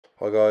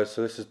Hi guys,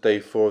 so this is day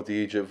 4 of the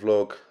Egypt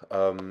vlog.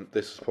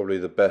 This was probably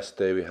the best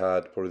day we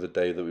had, probably the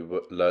day that we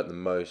learnt the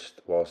most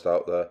whilst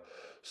out there.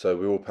 So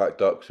we all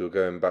packed up because we were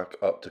going back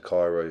up to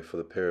Cairo for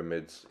the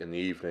pyramids in the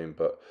evening,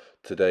 but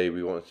today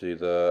we wanted to do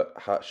the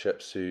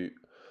Hatshepsut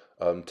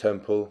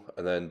temple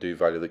and then do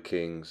Valley of the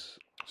Kings.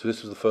 So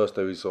this was the first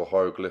day we saw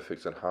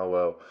hieroglyphics and how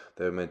well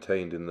they were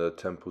maintained in the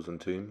temples and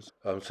tombs.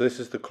 So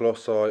this is the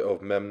Colossi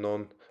of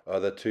Memnon.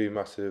 They're two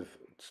massive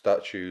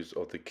statues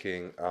of the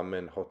king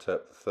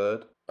Amenhotep III.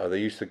 They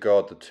used to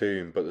guard the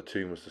tomb, but the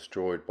tomb was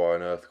destroyed by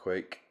an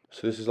earthquake.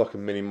 So this is like a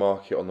mini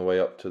market on the way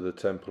up to the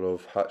temple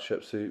of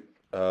Hatshepsut.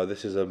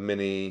 This is a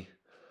mini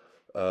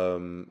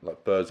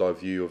like bird's eye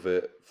view of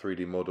it,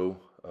 3D model.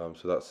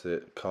 So that's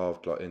it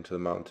carved like into the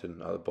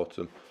mountain at the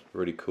bottom.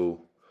 Really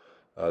cool.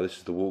 This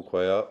is the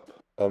walkway up.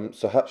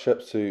 So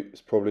Hatshepsut is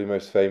probably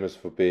most famous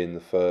for being the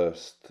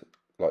first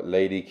like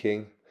lady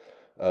king.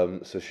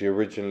 So she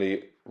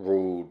originally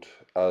ruled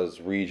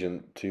as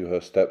regent to her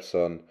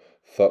stepson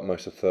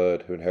Thutmose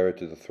III, who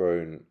inherited the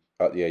throne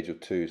at the age of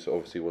 2, so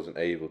obviously wasn't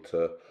able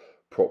to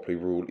properly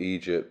rule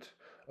Egypt.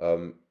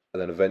 And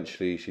then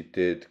eventually she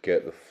did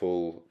get the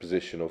full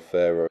position of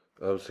pharaoh.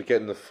 So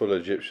getting the full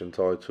Egyptian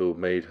title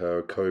made her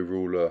a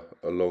co-ruler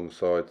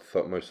alongside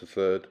Thutmose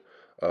III,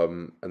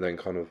 and then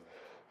kind of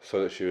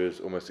so that she was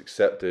almost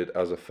accepted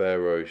as a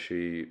pharaoh.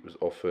 She was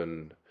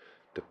often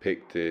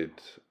depicted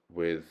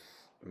with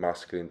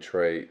masculine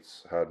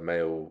traits, had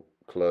male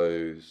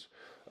clothes,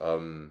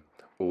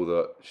 all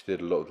that. She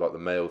did a lot of like the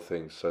male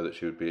things so that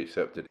she would be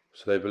accepted.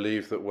 So they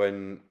believe that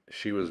when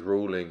she was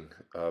ruling,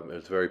 it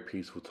was a very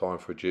peaceful time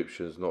for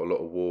Egyptians. Not a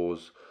lot of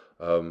wars.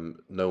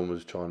 No one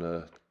was trying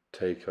to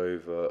take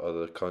over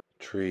other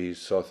countries.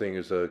 So I think it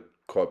was a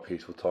quite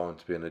peaceful time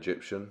to be an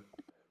Egyptian.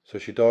 So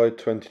she died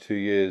 22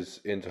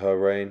 years into her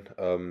reign.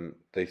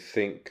 They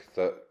think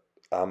that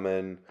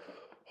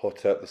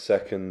Amenhotep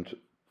II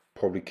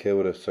probably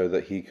killed her so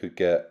that he could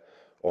get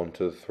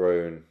onto the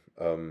throne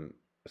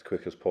as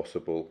quick as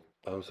possible.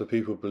 So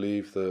people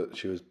believe that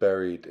she was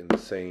buried in the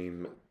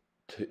same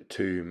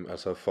tomb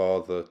as her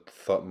father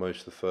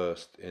Thutmose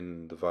I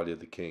in the Valley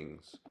of the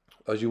Kings.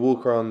 As you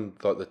walk around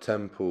like the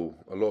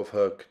temple, a lot of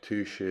her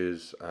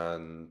cartouches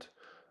and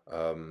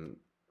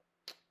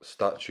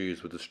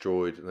statues were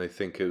destroyed, and they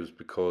think it was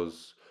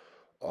because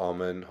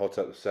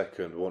Amenhotep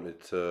II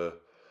wanted to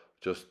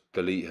just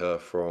delete her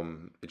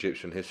from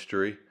Egyptian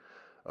history.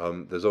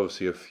 There's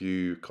obviously a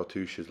few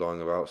cartouches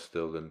lying about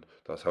still, and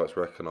that's how it's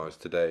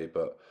recognised today,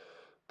 but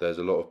there's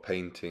a lot of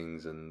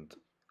paintings and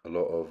a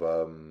lot of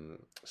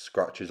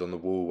scratches on the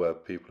wall where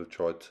people have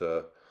tried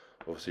to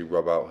obviously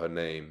rub out her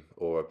name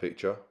or her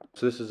picture.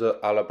 So this is an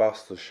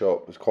alabaster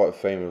shop. It's quite a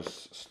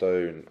famous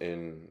stone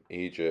in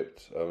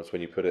Egypt. It's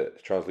when you put it,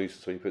 it's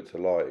translucent, so when you put it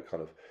to light,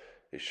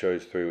 it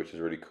shows through, which is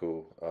really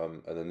cool.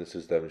 And then this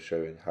is them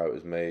showing how it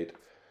was made.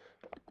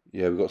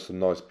 Yeah, we've got some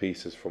nice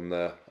pieces from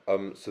there.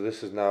 So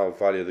this is now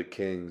Valley of the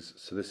Kings.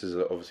 So this is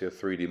obviously a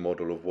 3D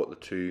model of what the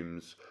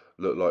tombs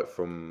look like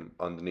from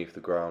underneath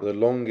the ground. The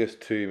longest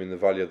tomb in the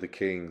Valley of the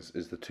Kings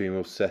is the tomb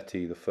of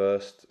Seti I.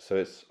 So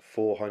it's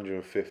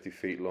 450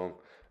 feet long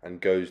and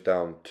goes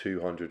down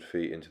 200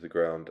 feet into the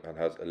ground and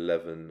has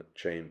 11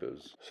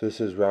 chambers. So this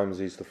is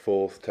Ramses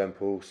IV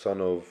temple,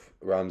 son of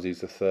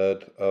Ramses III.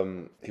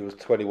 He was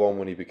 21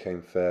 when he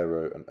became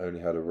pharaoh and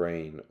only had a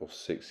reign of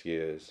 6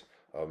 years.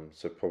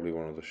 So probably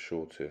one of the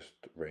shortest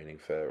reigning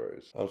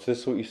pharaohs. So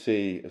this is what you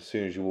see as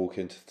soon as you walk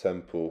into the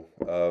temple.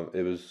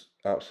 It was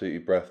absolutely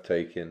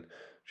breathtaking,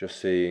 just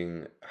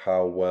seeing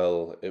how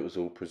well it was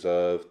all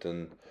preserved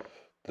and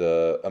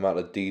the amount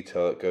of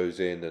detail that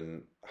goes in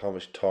and how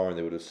much time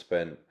they would have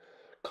spent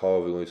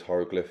carving all these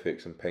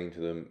hieroglyphics and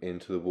painting them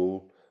into the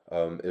wall.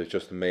 It was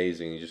just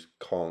amazing. You just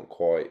can't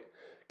quite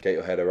get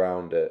your head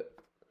around it.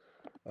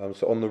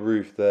 So on the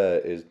roof there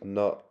is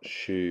Nut,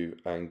 Shu,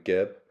 and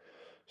Geb.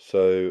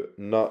 So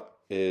Nut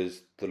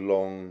is the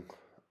long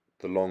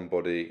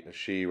body, and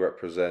she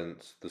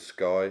represents the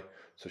sky.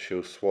 So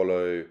she'll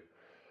swallow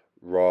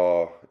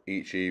Ra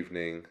each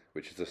evening,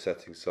 which is the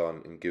setting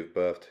sun, and give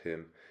birth to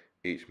him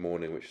each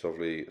morning, which is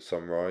obviously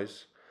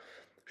sunrise.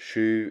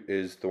 Shu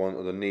is the one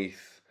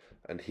underneath,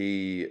 and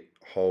he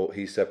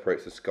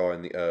separates the sky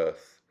and the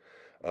earth.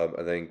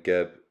 And then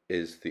Geb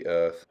is the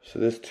earth. So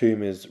this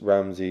tomb is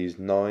Ramses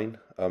IX.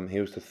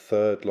 He was the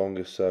third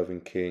longest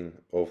serving king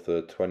of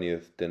the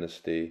 20th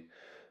dynasty,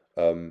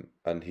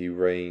 and he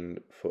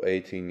reigned for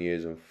 18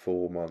 years and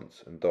 4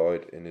 months and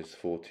died in his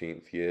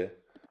 14th year.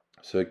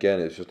 So again,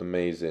 it's just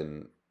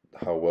amazing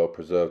how well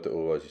preserved it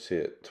all was. You see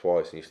it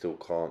twice and you still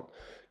can't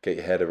get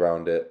your head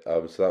around it.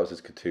 So that was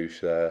his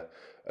cartouche there,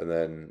 and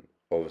then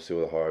obviously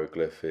all the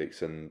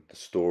hieroglyphics and the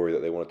story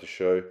that they wanted to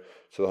show.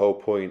 So the whole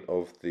point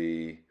of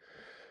the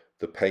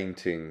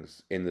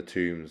paintings in the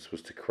tombs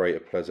was to create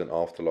a pleasant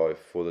afterlife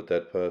for the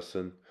dead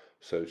person.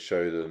 So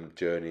show them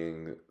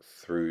journeying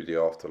through the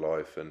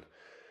afterlife and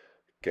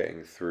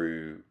getting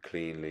through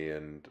cleanly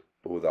and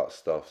all that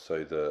stuff,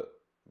 so that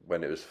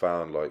when it was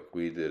found like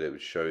we did, it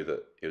would show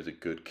that it was a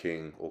good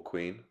king or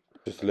queen.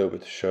 Just a little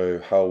bit to show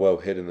how well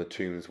hidden the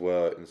tombs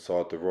were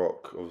inside the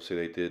rock. Obviously,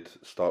 they did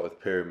start with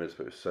pyramids,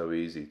 but it was so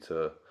easy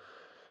to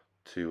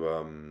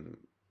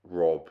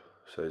rob.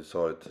 So they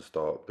decided to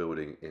start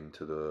building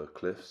into the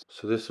cliffs.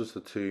 So this was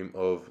the tomb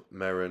of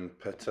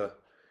Merenptah.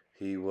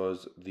 He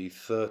was the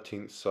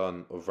 13th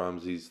son of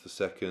Ramses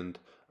II,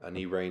 and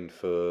he reigned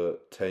for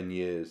 10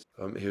 years.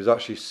 He was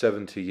actually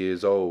 70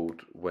 years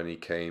old when he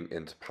came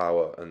into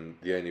power, and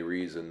the only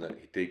reason that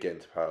he did get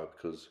into power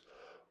because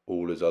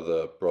all his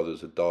other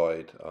brothers had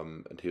died,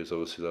 and he was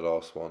obviously the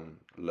last one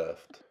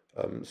left.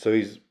 So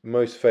he's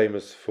most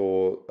famous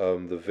for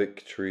the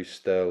Victory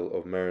Stele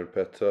of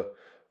Merenptah,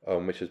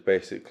 which is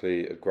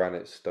basically a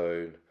granite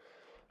stone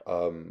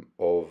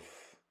of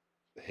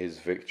his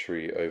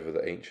victory over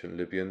the ancient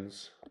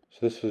Libyans. So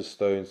this was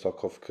stone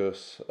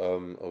sarcophagus,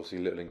 obviously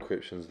little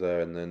inscriptions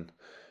there, and then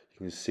you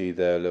can see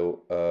there a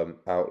little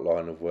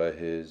outline of where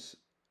his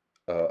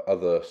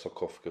other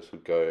sarcophagus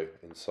would go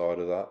inside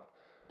of that.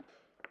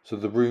 So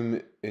the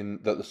room in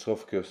that the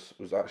sarcophagus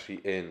was actually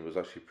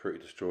pretty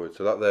destroyed.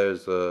 So that there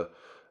is a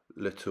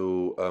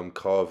little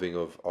carving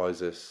of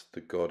Isis,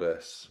 the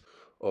goddess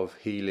of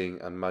healing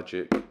and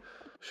magic.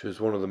 She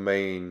was one of the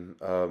main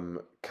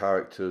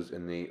characters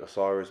in the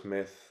Osiris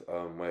myth,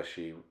 where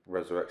she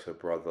resurrects her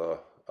brother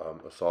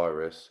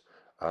Osiris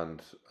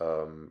and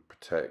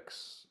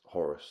protects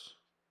Horus.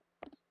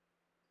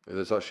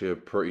 There's actually a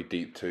pretty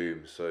deep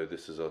tomb, so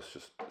this is us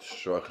just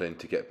struggling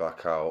to get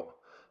back out.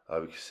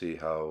 We can see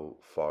how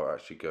far it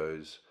actually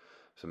goes.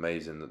 It's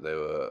amazing that they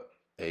were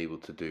able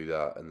to do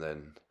that and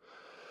then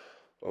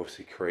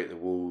obviously create the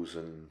walls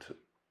and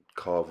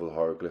carve all the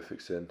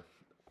hieroglyphics in.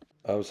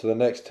 So the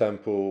next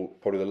temple,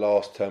 probably the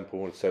last temple,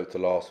 I want to say it to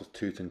last, was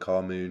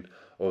Tutankhamun.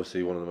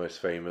 Obviously one of the most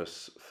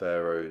famous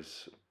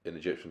pharaohs in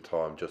Egyptian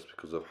time, just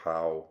because of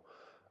how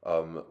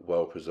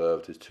well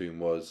preserved his tomb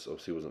was.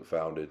 Obviously, it wasn't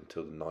founded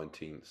until the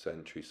 19th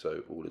century,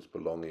 so all his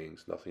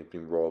belongings, nothing had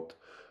been robbed.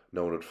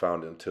 No one had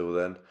found it until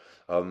then.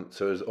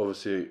 So it was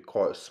obviously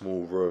quite a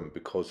small room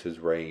because his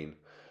reign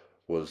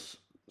was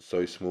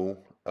so small.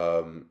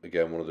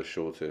 Again, one of the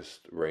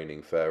shortest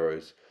reigning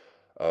pharaohs.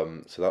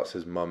 So that's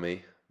his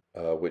mummy,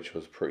 which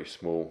was pretty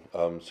small.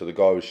 So the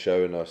guy was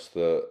showing us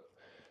that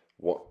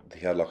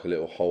he had like a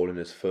little hole in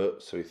his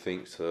foot, so he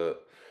thinks that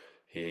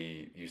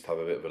he used to have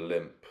a bit of a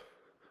limp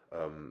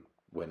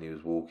when he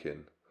was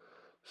walking.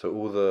 So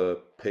all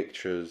the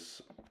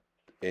pictures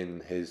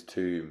in his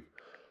tomb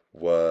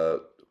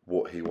were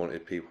what he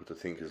wanted people to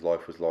think his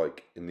life was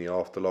like in the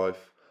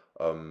afterlife,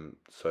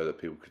 so that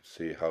people could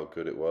see how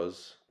good it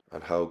was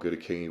and how good a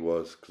king he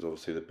was. Because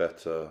obviously, the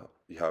better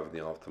you have in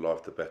the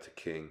afterlife, the better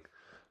king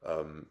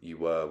you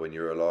were when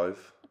you were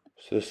alive.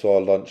 So this is our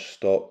lunch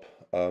stop.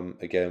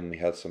 Again, we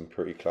had some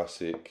pretty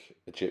classic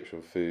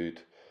Egyptian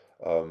food.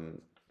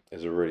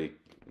 It's a really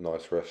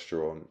nice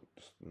restaurant,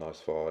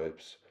 nice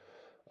vibes.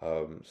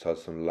 So had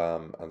some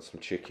lamb and some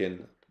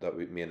chicken that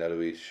me and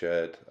Eloise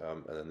shared,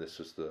 and then this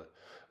was the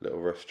little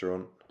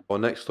restaurant. Our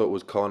next stop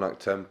was Karnak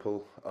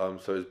Temple.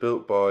 So it was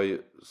built by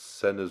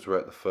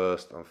Senusret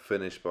I and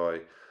finished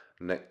by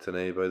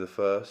Nectanebo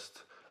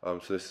I.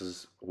 So this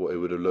is what it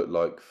would have looked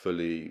like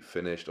fully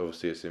finished.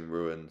 Obviously, it's in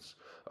ruins,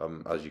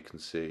 as you can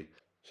see.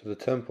 So the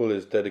temple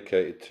is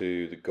dedicated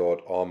to the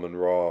god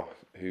Amun-Ra,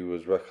 who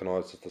was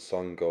recognized as the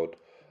sun god,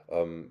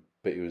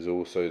 but he was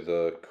also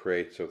the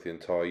creator of the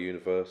entire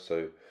universe.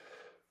 So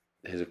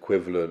his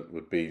equivalent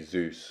would be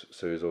Zeus.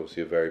 So he's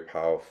obviously a very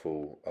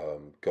powerful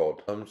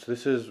god. So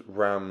this is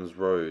Ram's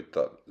Road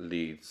that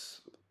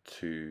leads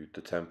to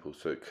the temple.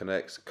 So it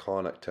connects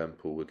Karnak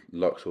Temple with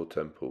Luxor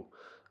Temple,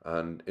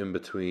 and in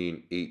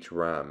between each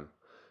ram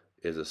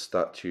is a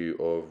statue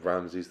of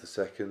Ramses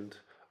II.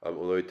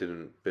 Although he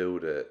didn't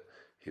build it,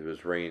 he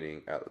was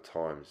reigning at the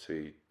time, so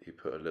he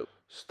put a little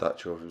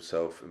statue of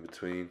himself in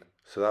between.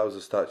 So that was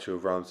a statue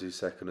of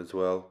Ramses II as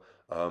well,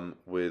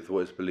 with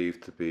what is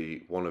believed to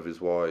be one of his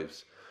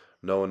wives.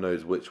 No one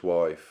knows which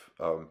wife,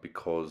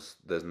 because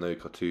there's no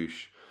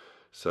cartouche.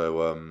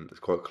 So it's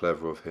quite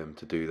clever of him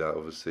to do that.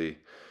 Obviously,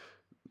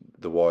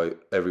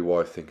 every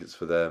wife thinks it's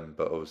for them,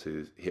 but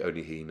obviously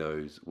only he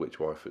knows which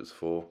wife it's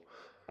for.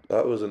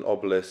 That was an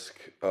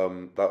obelisk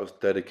that was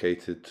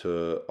dedicated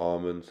to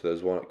Amun. So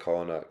there's one at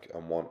Karnak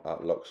and one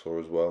at Luxor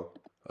as well.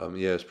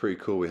 Yeah, it's pretty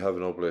cool. We have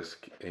an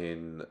obelisk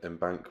in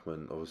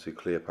Embankment, obviously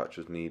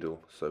Cleopatra's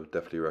Needle. So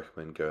definitely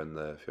recommend going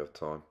there if you have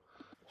time.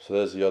 So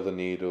there's the other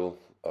needle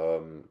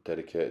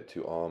dedicated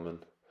to Amun.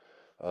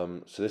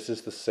 So this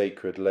is the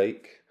Sacred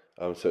Lake.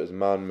 So it was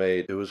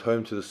man-made. It was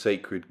home to the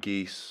sacred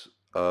geese,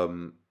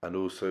 and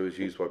also was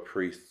used by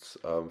priests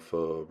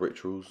for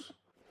rituals.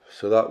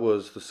 So that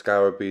was the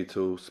scarab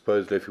beetle.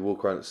 Supposedly, if you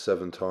walk around it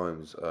 7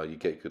 times, you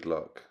get good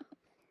luck.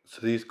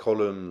 So these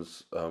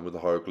columns with the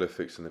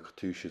hieroglyphics and the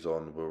cartouches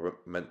on were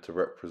meant to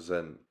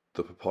represent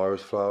the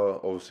papyrus flower.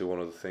 Obviously, one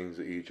of the things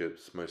that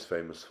Egypt's most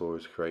famous for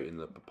is creating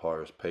the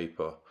papyrus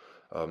paper.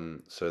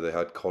 So they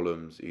had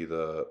columns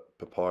either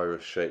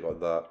papyrus shaped like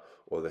that,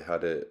 or they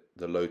had it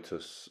the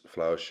lotus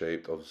flower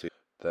shaped. Obviously,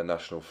 their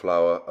national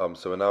flower.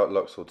 So we're now at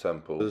Luxor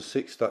Temple. So the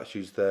six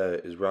statues there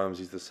is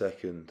Ramses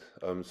II.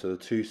 So the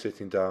two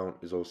sitting down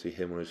is obviously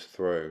him on his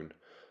throne.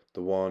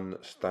 The one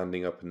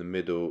standing up in the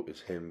middle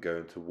is him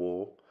going to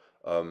war.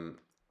 And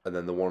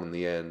then the one on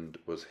the end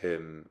was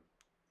him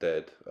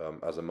dead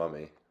as a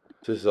mummy.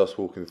 So this is us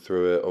walking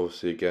through it.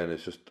 Obviously, again,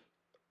 it's just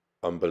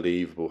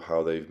unbelievable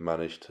how they've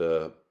managed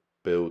to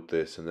build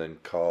this and then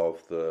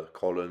carve the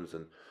columns.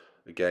 And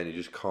again, you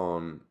just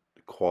can't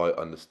quite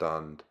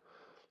understand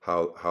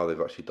how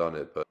they've actually done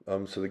it. But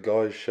so the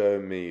guy's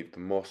showing me the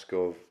Mosque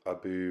of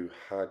Abu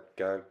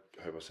Haggag.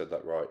 I hope I said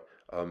that right.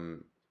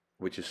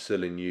 Which is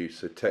still in use.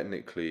 So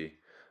technically,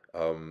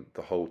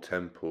 the whole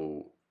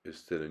temple is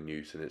still in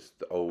use, and it's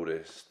the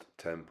oldest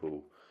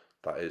temple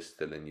that is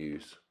still in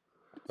use.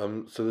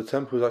 So the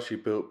temple was actually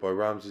built by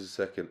Ramses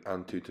II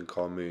and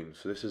Tutankhamun.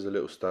 So this is a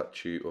little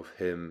statue of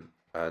him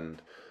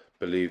and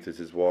believed as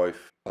his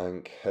wife,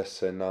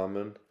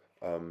 Ankhesenamun.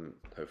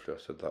 Hopefully I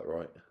said that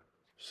right.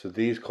 So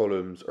these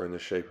columns are in the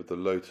shape of the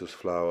lotus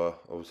flower,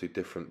 obviously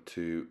different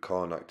to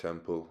Karnak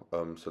Temple.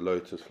 So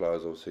lotus flower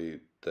is obviously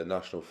the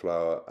national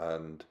flower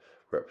and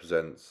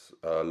represents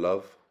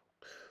love.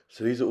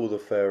 So these are all the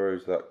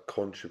pharaohs that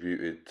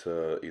contributed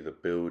to either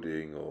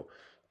building or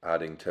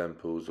adding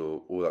temples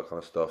or all that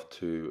kind of stuff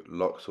to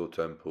Luxor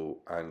Temple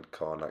and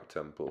Karnak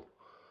Temple.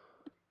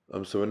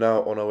 So we're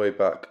now on our way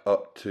back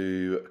up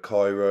to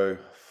Cairo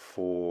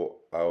for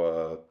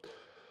our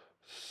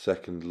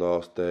second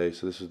last day.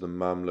 So this is the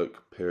Mamlouk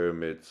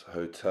Pyramid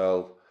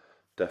Hotel.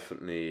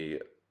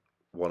 Definitely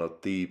one of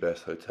the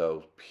best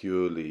hotels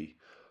purely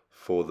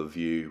for the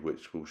view,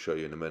 which we'll show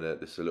you in a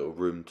minute. This is a little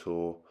room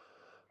tour.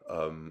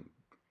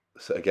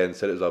 So again,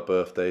 said it was our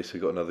birthday, so we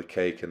got another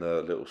cake and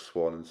a little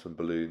swan and some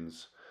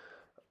balloons.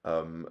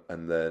 And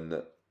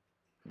then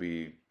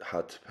we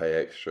had to pay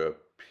extra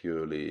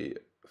purely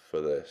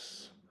for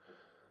this.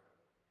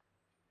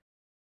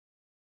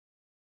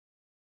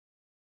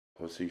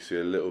 Obviously, you see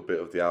a little bit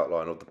of the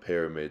outline of the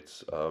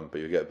pyramids, but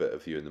you get a bit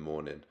of view in the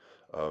morning.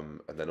 And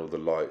then all the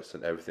lights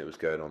and everything that was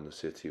going on in the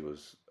city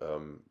was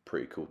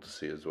pretty cool to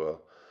see as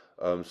well.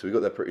 So we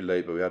got there pretty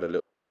late, but we had a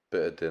little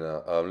bit of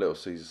dinner, little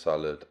Caesar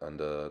salad, and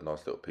a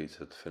nice little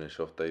pizza to finish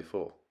off day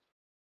 4.